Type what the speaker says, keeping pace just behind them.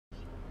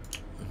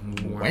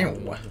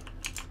Wow.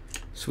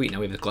 Sweet, now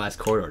we have a glass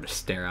corridor to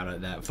stare out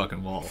at that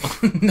fucking wall.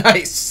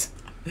 Nice.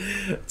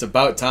 It's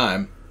about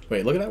time.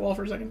 Wait, look at that wall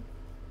for a second.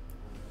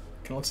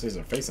 Kind of looks like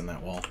there's a face in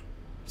that wall.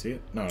 See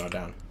it? No,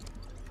 down.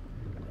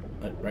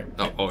 Right.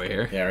 Oh, over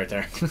here? Yeah, right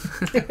there.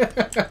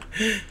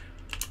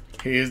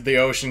 He is the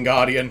ocean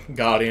guardian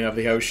of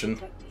the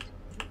ocean.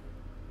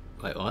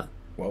 Wait, what?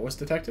 What was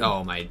detected?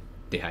 Oh, my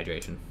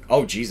dehydration.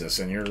 Oh, Jesus,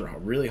 and you're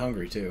really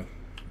hungry, too.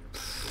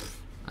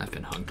 I've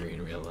been hungry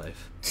in real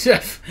life.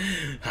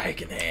 I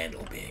can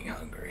handle being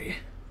hungry.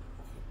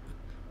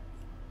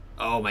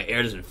 Oh, my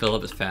air doesn't fill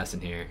up as fast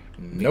in here.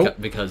 Nope.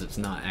 Because it's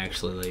not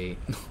actually...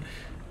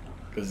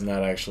 Because it's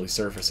not actually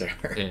surface air.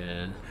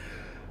 Yeah.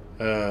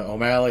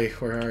 O'Malley,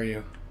 where are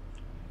you?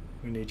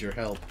 We need your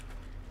help.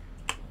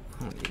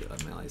 I don't need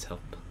O'Malley's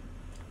help.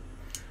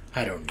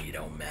 I don't need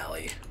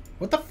O'Malley.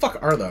 What the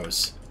fuck are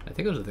those? I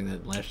think it was the thing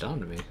that latched on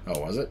to me. Oh,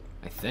 was it?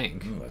 I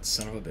think. Oh, that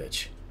son of a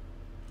bitch.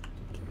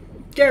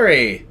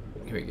 Gary!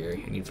 Here,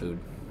 Gary. I need food.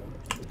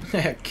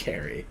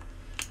 Gary.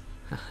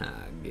 Haha,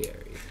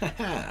 Gary.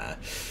 Haha.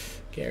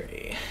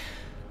 Gary.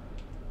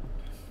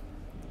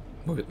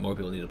 More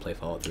people need to play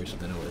Fallout 3 so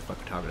they know what the fuck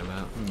we're talking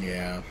about.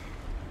 Yeah.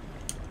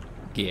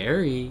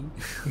 Gary.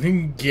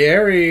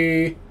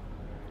 Gary!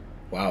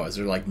 Wow, is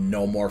there like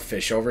no more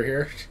fish over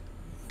here?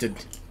 Did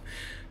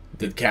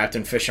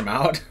Captain fish him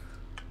out?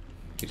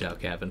 Good job,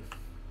 Captain.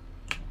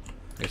 I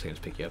guess I can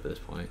just pick you up at this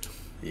point.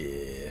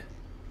 Yeah.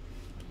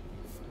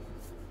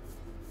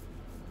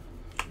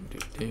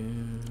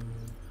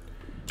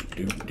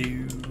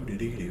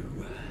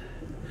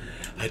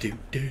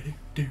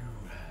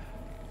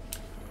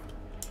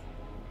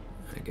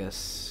 I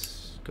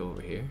guess go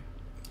over here.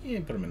 Yeah,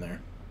 put him in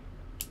there.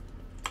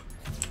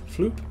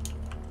 Floop.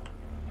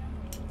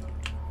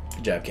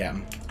 Good job,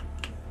 Captain.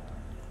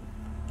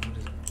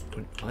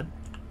 What?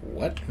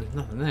 What? There's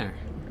nothing there.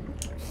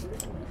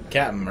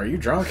 Captain, are you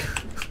drunk?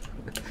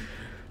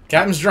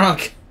 Captain's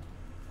drunk.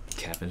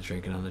 Captain's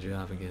drinking on the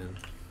job again.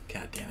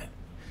 God damn it.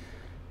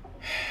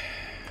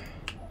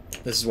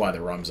 This is why the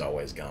rum's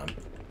always gone.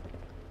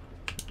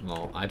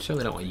 Well, I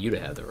surely don't want you to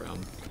have the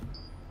rum.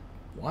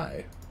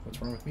 Why?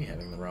 What's wrong with me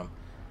having the rum?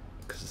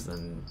 Because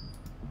then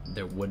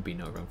there would be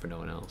no rum for no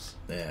one else.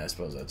 Yeah, I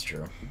suppose that's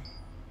true.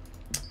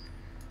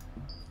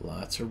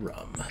 Lots of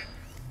rum.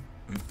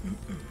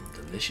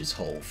 Delicious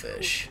whole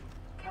fish.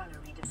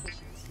 Calorie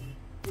deficiency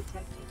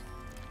detected.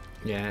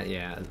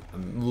 Yeah.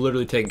 I'm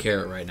literally taking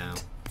care of it right now.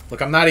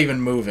 Look, I'm not even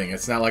moving.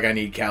 It's not like I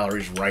need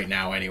calories right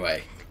now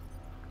anyway.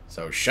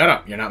 So shut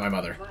up. You're not my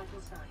mother. Vital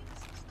signs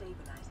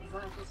stabilizing.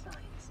 Vital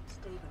signs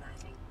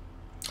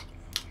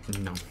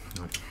stabilizing. No.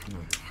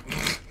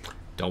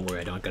 Don't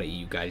worry, I don't gotta eat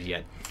you guys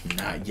yet.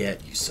 Not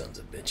yet, you sons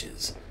of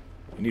bitches.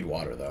 You need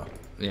water, though.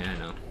 Yeah, I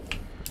know.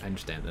 I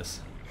understand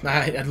this.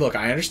 Look,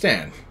 I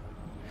understand.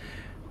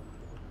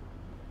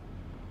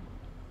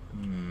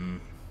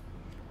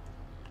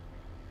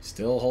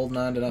 Still holding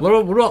on to nothing. What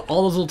about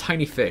all those little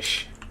tiny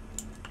fish?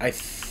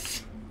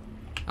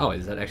 Oh,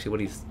 is that actually what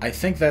he's... I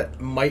think that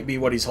might be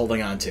what he's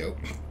holding on to.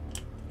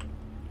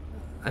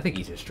 I think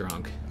he's just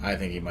drunk. I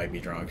think he might be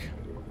drunk.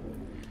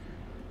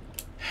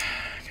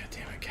 God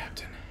damn it,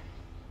 Captain.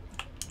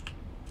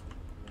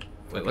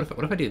 Wait, what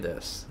if I do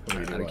this?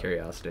 What do Out of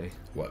curiosity.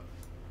 What?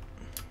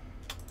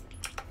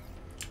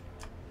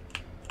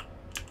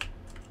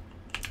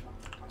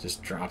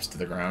 Just drops to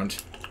the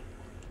ground.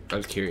 I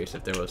was curious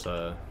if there was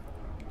a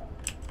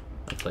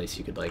place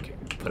you could, like,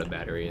 put a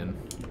battery in.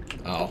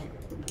 Oh,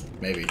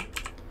 maybe.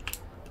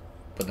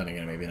 But then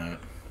again, maybe not.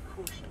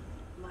 Caution.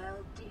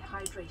 Mild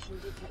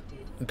dehydration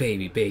detected.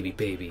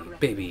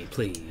 Baby,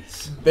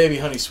 please. Baby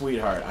honey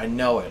sweetheart, I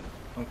know it.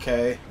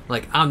 Okay?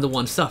 Like, I'm the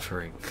one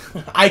suffering.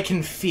 I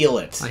can feel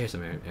it. I hear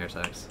some air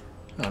sacs.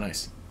 Oh,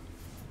 nice.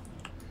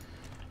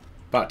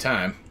 About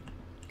time.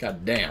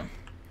 God damn.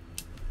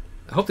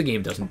 I hope the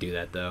game doesn't do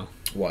that, though.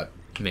 What?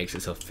 Makes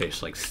it so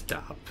fish, like,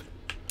 stop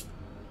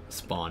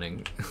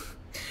spawning.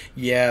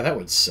 Yeah, that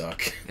would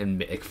suck.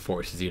 And it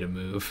forces you to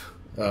move.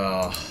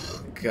 Oh,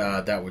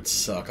 God, that would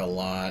suck a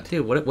lot.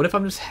 Dude, what if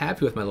I'm just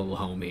happy with my little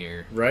home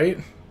here? Right?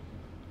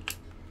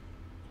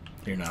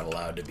 You're not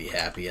allowed to be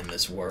happy in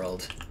this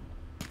world.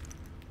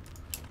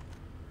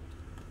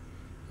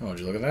 Oh, would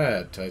you look at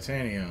that?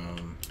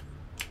 Titanium.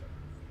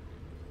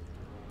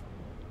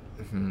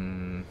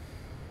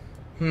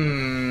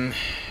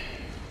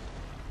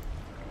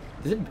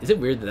 Is it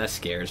weird that that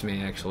scares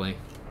me, actually?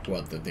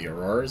 What, the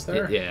Aurora is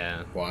there?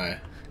 Yeah. Why?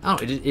 I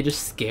don't know, it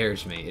just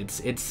scares me.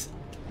 It's...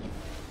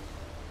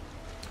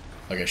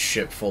 Like a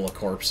ship full of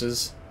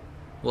corpses?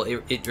 Well,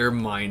 it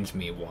reminds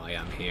me why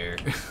I'm here.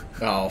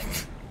 Oh.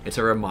 It's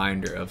a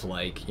reminder of,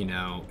 like, you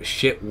know,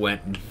 shit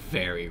went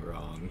very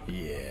wrong.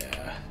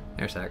 Yeah.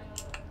 Air sac.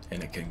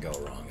 And it can go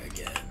wrong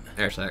again.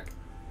 Air sac.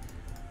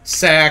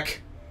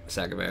 Sack!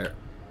 Sack of air.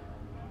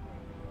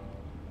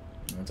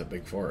 That's a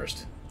big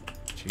forest.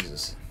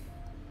 Jesus.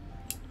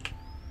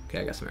 Okay,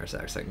 I got some air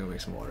sacs. I can go make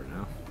some water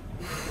now.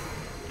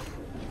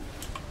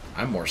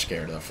 I'm more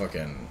scared of the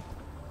fucking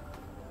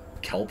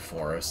kelp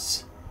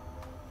forests.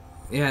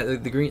 Yeah,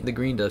 the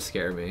green does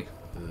scare me.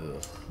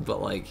 Ugh.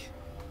 but like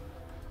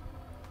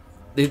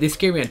they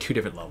scare me on two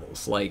different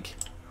levels. Like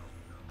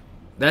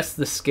that's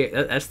the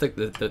scare. That's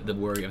the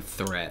worry of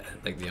threat.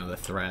 Like the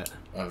threat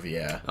of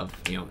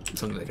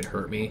something that could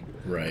hurt me.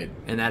 Right.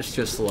 And that's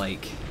just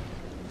like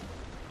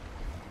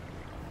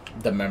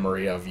the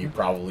memory of you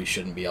probably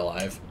shouldn't be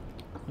alive.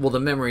 Well, the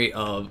memory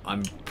of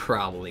I'm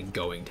probably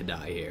going to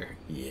die here.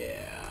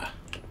 Yeah.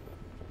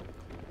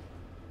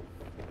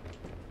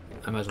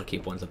 I might as well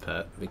keep one as a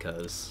pet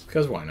because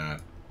why not?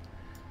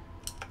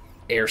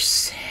 Air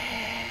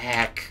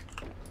sack.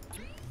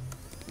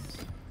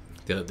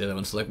 The other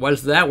one's like, why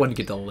does that one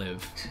get to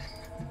live?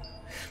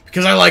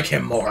 Because I like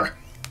him more.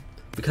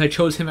 Because I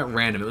chose him at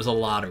random. It was a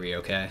lottery,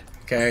 okay?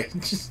 Okay.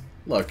 Just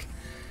look.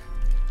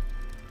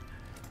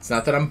 It's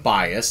not that I'm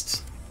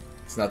biased.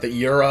 It's not that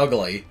you're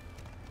ugly.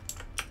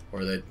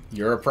 Or that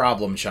you're a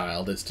problem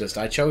child. It's just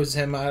I chose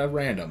him at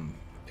random.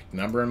 Picked a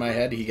number in my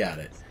head, he got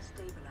it.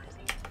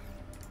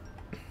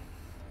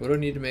 What do I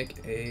need to make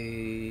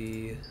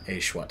a... A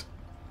what?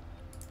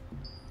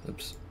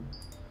 Oops.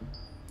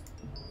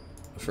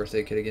 First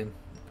aid kit again?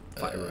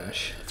 Fiber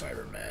mesh.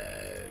 Fiber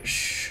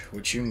mesh.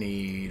 Which you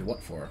need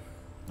what for?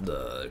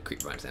 The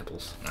creep vine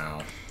samples.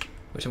 Oh.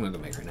 Which I'm going to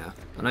go make right now.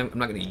 And I'm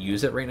not going to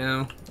use it right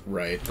now.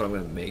 Right. But I'm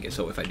going to make it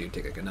so if I do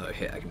take like another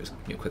hit, I can just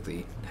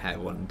quickly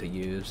have one to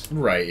use.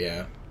 Right,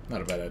 yeah.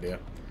 Not a bad idea.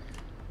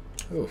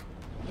 Ooh.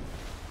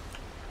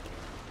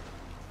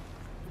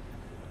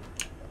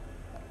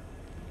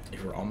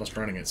 You were almost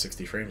running at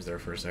 60 frames there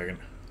for a second.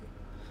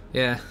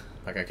 Yeah.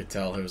 Like I could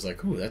tell it was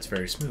like, ooh, that's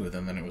very smooth.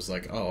 And then it was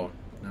like, oh,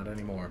 not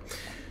anymore.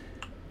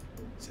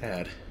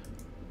 Sad.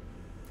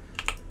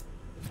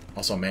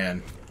 Also,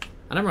 man.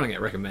 And I'm running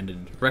at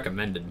recommended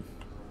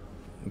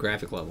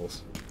graphic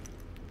levels.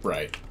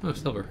 Right. Oh,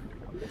 silver.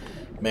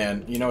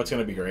 Man, you know what's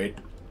going to be great?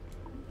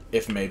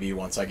 If maybe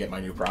once I get my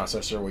new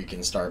processor, we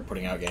can start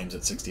putting out games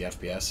at 60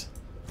 FPS.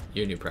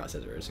 Your new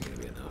processor isn't going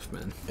to be enough,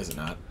 man. Is it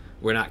not?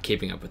 We're not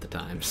keeping up with the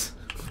times.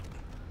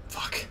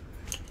 Fuck.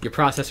 Your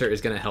processor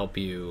is going to help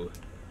you,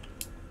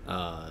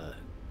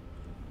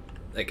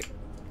 like,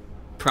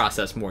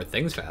 process more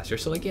things faster.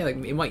 So, like, yeah, like,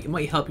 it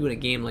might help you in a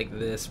game like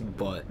this,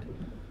 but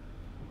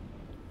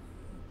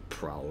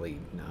probably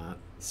not.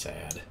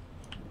 Sad.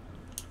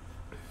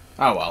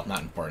 Oh, well,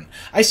 not important.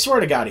 I swear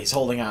to God he's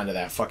holding on to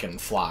that fucking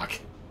flock.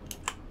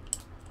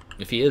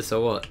 If he is,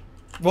 so what?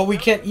 Well, we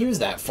can't use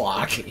that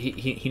flock.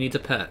 He needs a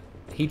pet.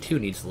 He, too,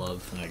 needs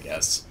love. I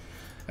guess.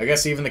 I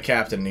guess even the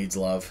captain needs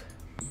love.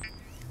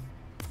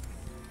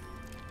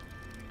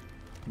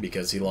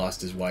 Because he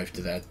lost his wife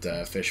to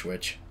that fish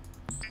witch.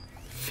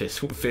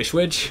 Fish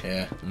witch?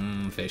 Yeah.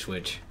 Fish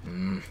witch.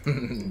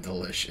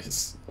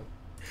 Delicious.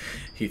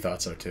 He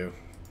thought so, too.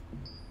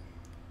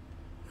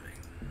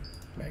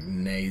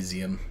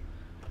 Magnesium.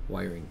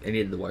 Wiring. I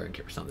needed the wiring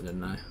kit for something,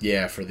 didn't I?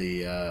 Yeah, for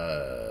the,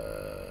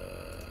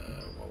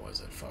 what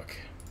was it? Fuck.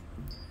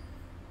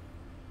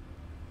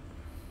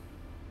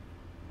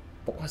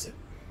 What was it?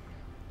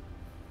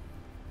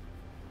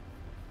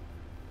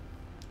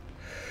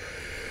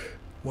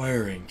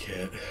 Wiring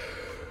kit.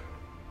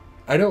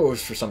 I know it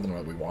was for something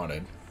that we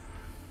wanted.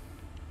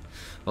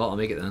 Well, I'll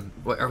make it then.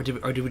 Or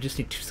do we just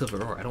need 2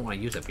 silver ore? I don't want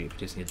to use that, but we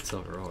just need the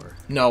silver ore.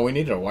 No, we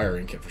needed a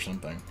wiring kit for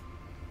something.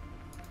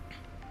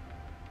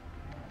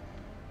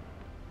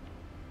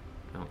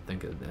 I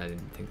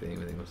didn't think that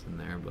anything was in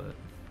there, but...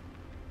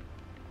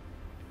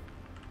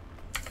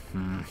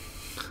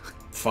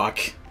 Fuck.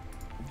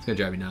 It's gonna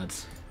drive me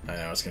nuts. I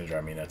know, it's gonna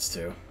drive me nuts,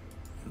 too.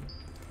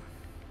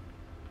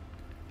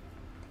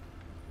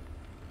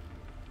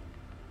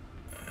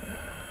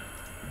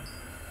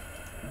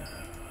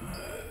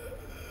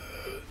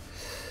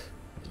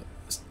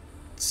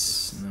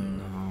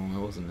 No, it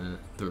wasn't it.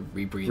 The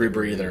rebreather.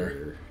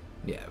 Rebreather.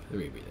 Yeah, the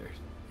rebreather.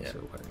 Yeah. So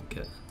wiring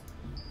kit.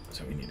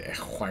 So we need a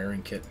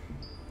wiring kit.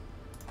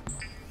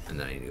 And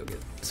then I need to go get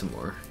some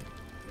more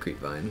creep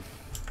vine.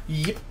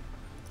 Yep.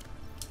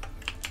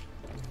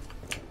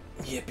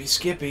 Yippee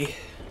skippy.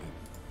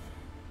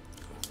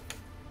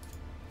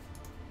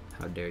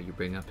 How dare you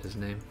bring up his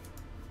name?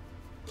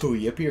 Who,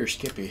 Yippee or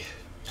Skippy?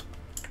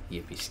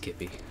 Yippee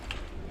Skippy.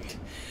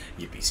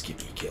 Yippee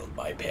Skippy killed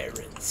my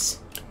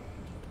parents.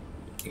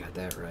 You got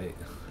that right.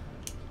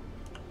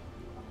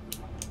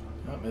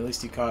 Well, at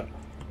least he caught...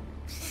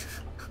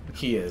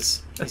 He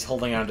is. He's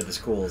holding on to the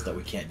schools that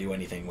we can't do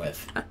anything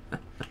with.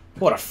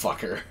 What a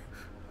fucker.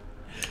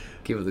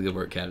 Keep up the good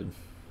work, Captain.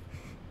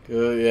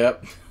 Good,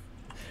 yep.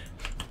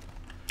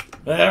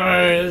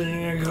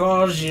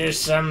 Cause you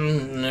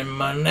something in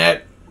my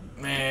net.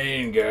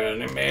 Ain't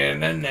gonna be in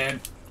the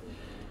net.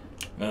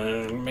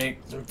 Gonna make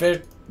some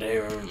fish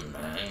there.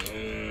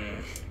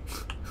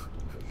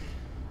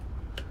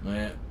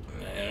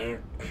 Yeah.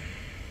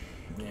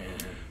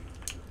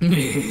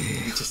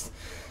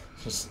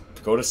 Just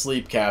go to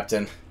sleep,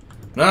 Captain.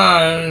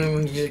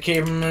 No,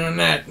 keep him in the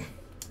net.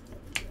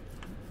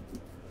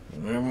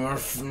 More,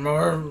 it's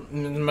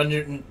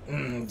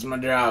my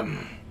job.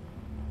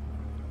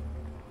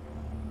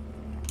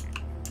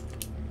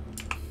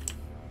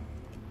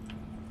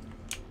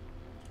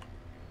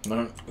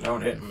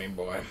 Don't hit me,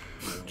 boy.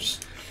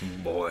 Just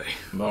Boy.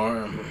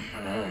 More.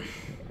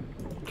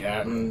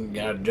 Captain,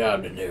 got a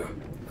job to do.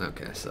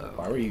 Okay, so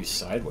Why were you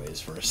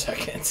sideways for a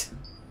second?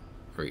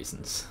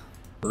 reasons.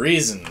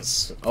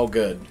 Reasons. Oh,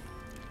 good.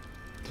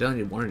 Did I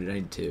only need one or did I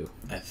need two?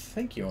 I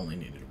think you only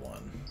needed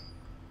one.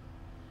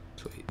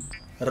 Sweet.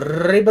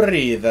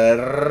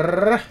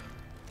 Rebreather.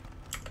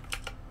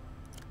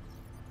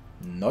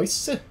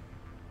 Nice.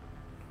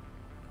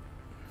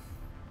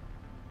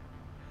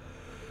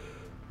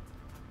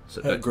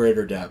 So, At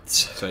greater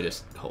depths. so I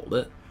just hold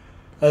it.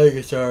 I think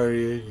it's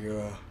already in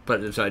your...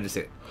 But so I just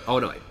say, oh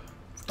no, wait.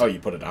 Oh, you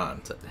put it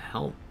on. Is that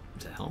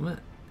Is it helmet?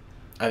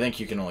 I think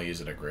you can only use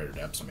it at greater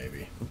depths,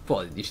 maybe.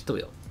 Well, you should still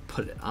be able to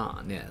put it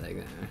on. Yeah, like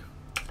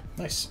that.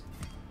 Nice.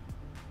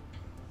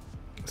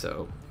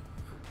 So,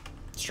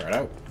 Let's try it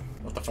out.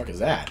 What the fuck is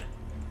that?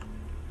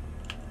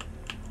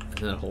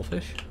 isn't that a whole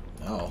fish?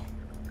 No.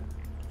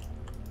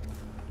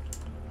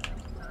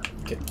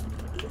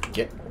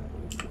 Get.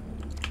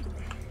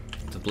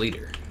 It's a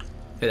bleeder.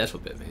 Hey, that's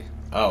what bit me.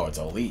 Oh, it's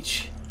a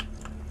leech.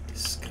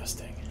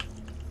 Disgusting.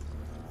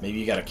 Maybe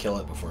you gotta kill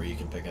it before you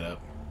can pick it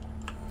up.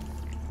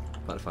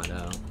 About to find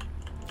out.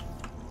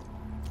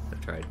 I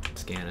tried to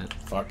scan it.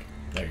 Fuck.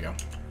 There you go.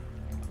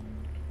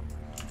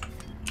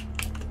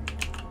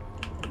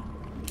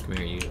 Come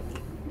here, you.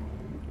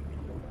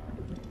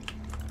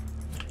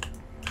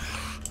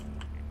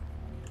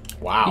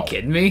 Wow. You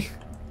kidding me?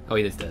 Oh,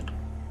 he is dead.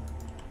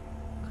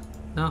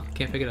 No,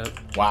 can't pick it up.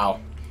 Wow.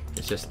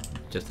 It's just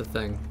a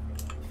thing.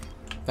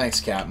 Thanks,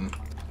 Captain.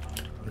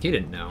 He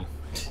didn't know.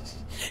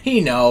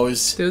 He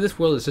knows. Dude, this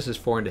world is just as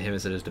foreign to him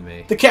as it is to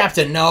me. The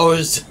captain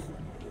knows.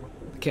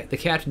 The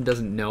captain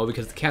doesn't know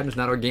because the captain's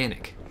not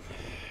organic.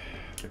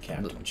 The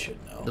captain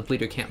should know. The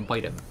bleeder can't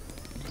bite him.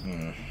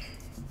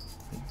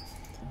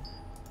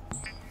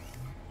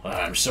 Well,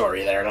 I'm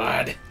sorry there,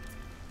 lad.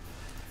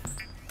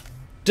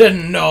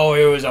 Didn't know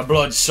he was a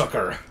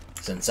bloodsucker.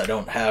 Since I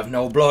don't have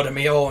no blood of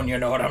me own, you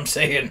know what I'm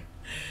saying.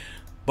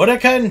 But I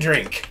can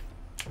drink.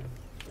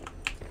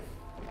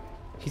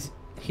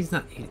 He's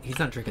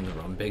not drinking the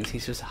rum, Biggs.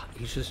 He's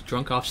just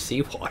drunk off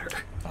seawater.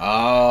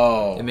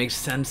 Oh. It makes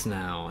sense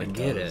now. I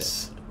get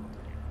it.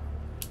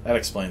 That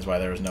explains why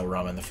there was no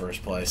rum in the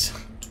first place.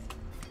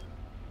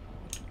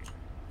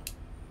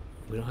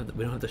 We don't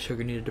have the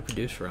sugar needed to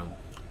produce rum.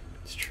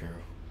 It's true.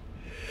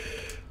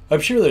 I'm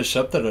sure there's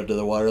something under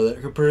the water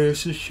that could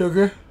produce this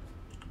sugar.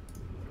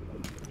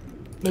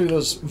 Maybe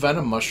those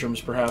venom mushrooms,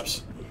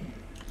 perhaps.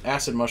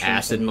 Acid mushrooms.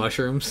 Acid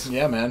mushrooms?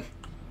 Yeah, man.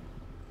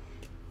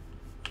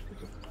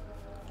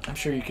 I'm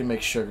sure you can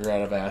make sugar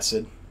out of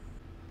acid.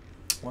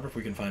 I wonder if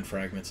we can find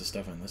fragments of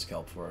stuff in this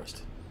kelp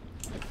forest.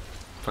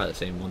 Probably the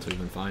same ones we've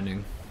been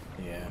finding.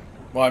 Yeah.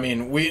 Well, I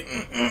mean, we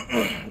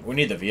we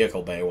need the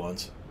vehicle bay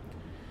ones.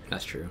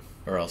 That's true.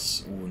 Or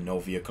else, no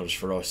vehicles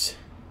for us.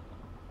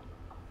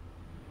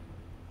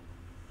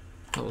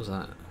 What was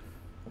that?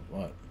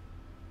 What?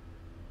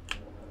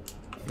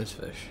 This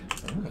fish.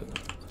 Ooh,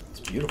 it's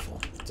beautiful.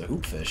 It's a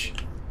hoop fish.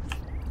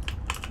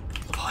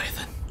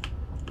 Leviathan.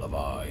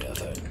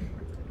 Leviathan.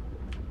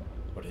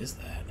 What is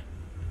that?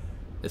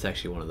 It's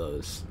actually one of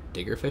those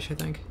digger fish, I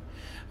think.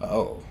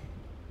 Oh.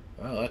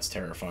 Well, that's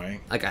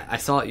terrifying. Like, I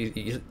saw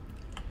it.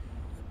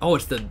 Oh,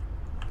 it's that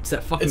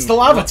fucking... It's the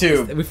lava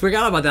tube! We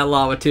forgot about that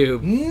lava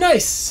tube.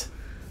 Nice!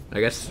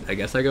 I guess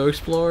I go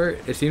explore.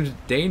 It seems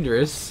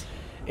dangerous.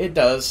 It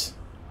does.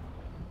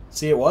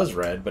 See, it was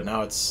red, but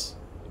now it's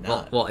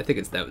not. Well, I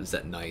think that was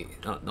at night.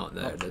 Not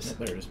there it is.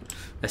 Yeah, there it is.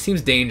 That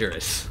seems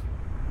dangerous.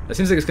 That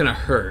seems like it's gonna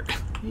hurt.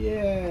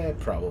 Yeah, it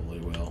probably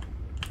will.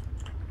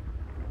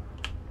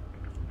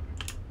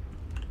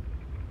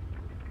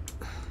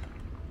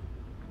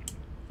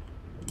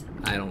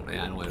 I don't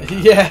want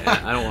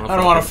I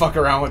don't want to fuck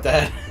around with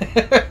that.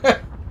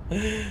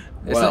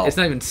 It's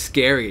not even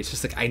scary. It's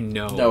just like, I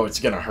know. No, it's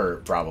gonna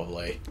hurt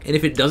probably. And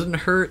if it doesn't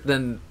hurt,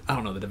 then I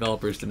don't know. The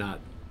developers did not.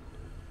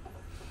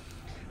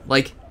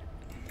 Like,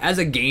 as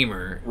a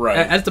gamer, right?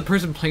 As the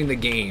person playing the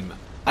game,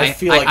 I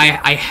feel like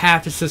I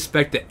have to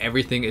suspect that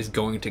everything is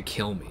going to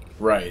kill me.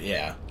 Right.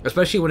 Yeah.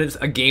 Especially when it's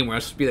a game where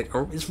I'm supposed to be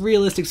like, it's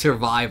realistic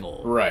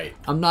survival. Right.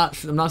 I'm not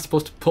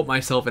supposed to put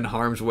myself in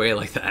harm's way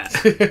like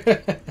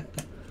that.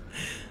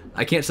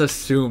 I can't just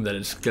assume that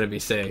it's gonna be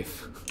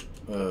safe.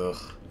 Ugh.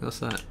 What's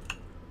that?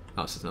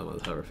 Oh, it's just another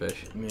hoverfish.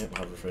 Yeah,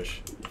 hoverfish.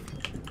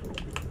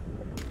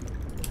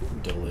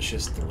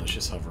 Delicious,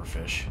 delicious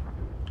hoverfish.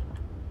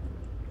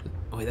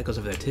 Oh, wait, that goes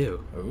over there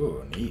too.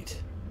 Ooh,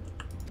 neat.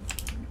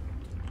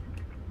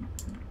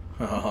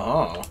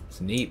 Oh, It's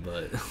neat,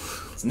 but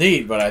it's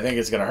neat, but I think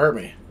it's gonna hurt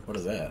me. What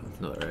is that?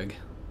 another egg.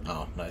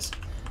 Oh, nice.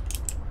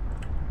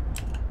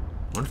 I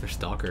wonder if they're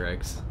stalker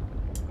eggs.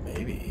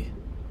 Maybe.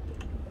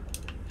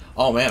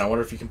 Oh man, I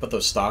wonder if you can put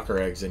those stalker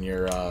eggs in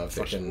your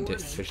fucking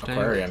fish tank?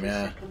 aquarium.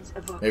 Yeah,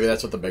 maybe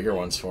that's what the bigger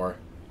one's for.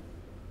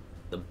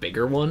 The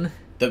bigger one?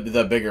 The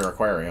bigger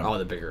aquarium. Oh,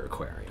 the bigger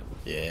aquarium.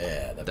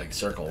 Yeah, the big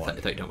circle I one. thought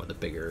you were talking about the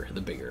bigger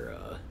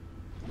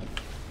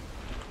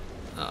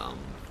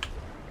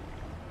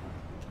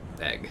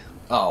egg.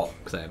 Oh,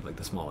 Because I have like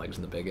the small eggs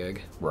and the big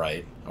egg.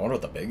 right. I wonder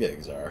what the big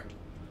eggs are.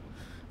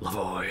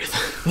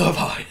 Leviathan.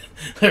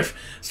 Leviathan.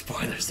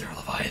 Spoilers, they're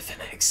Leviathan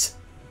eggs.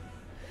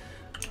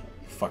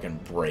 Fucking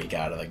break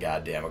out of the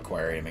goddamn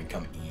aquarium and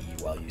come eat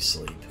you while you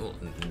sleep. Well,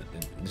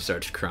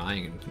 starts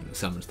crying and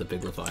summons the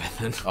big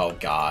Leviathan. Oh,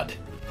 God.